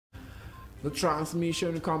The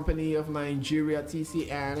transmission company of Nigeria,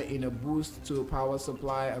 TCN, in a boost to power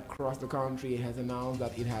supply across the country, has announced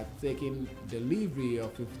that it has taken delivery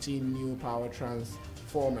of 15 new power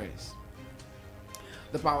transformers.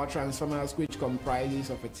 The power transformers, which comprises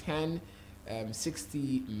of a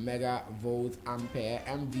 60 megavolt ampere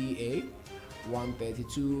MVA,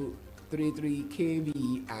 132 33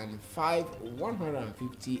 kV, and 5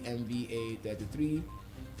 150 MVA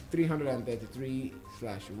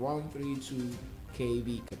 333/132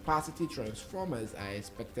 kV capacity transformers are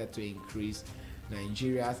expected to increase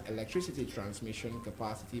Nigeria's electricity transmission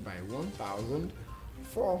capacity by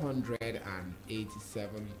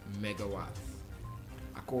 1,487 megawatts.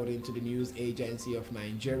 According to the news agency of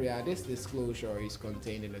Nigeria, this disclosure is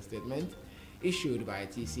contained in a statement issued by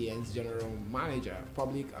TCN's General Manager,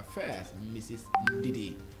 Public Affairs, Mrs.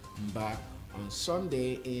 Ndidi Mba, on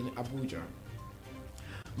Sunday in Abuja.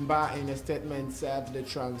 Mba, in a statement, said the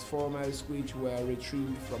transformers, which were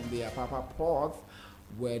retrieved from the Apapa port,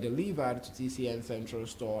 were delivered to TCN Central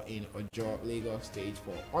Store in Ojo, Lagos State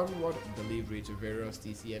for onward delivery to various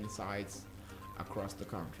TCN sites across the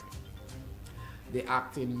country. The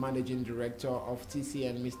acting managing director of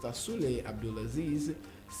TCN, Mr. Sule Abdulaziz,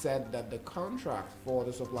 said that the contract for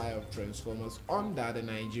the supply of transformers under the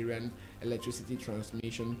Nigerian Electricity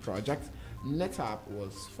Transmission Project, NETAP,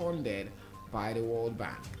 was funded by the World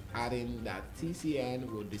Bank, adding that TCN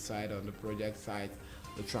would decide on the project site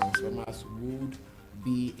the transformers would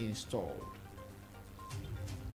be installed.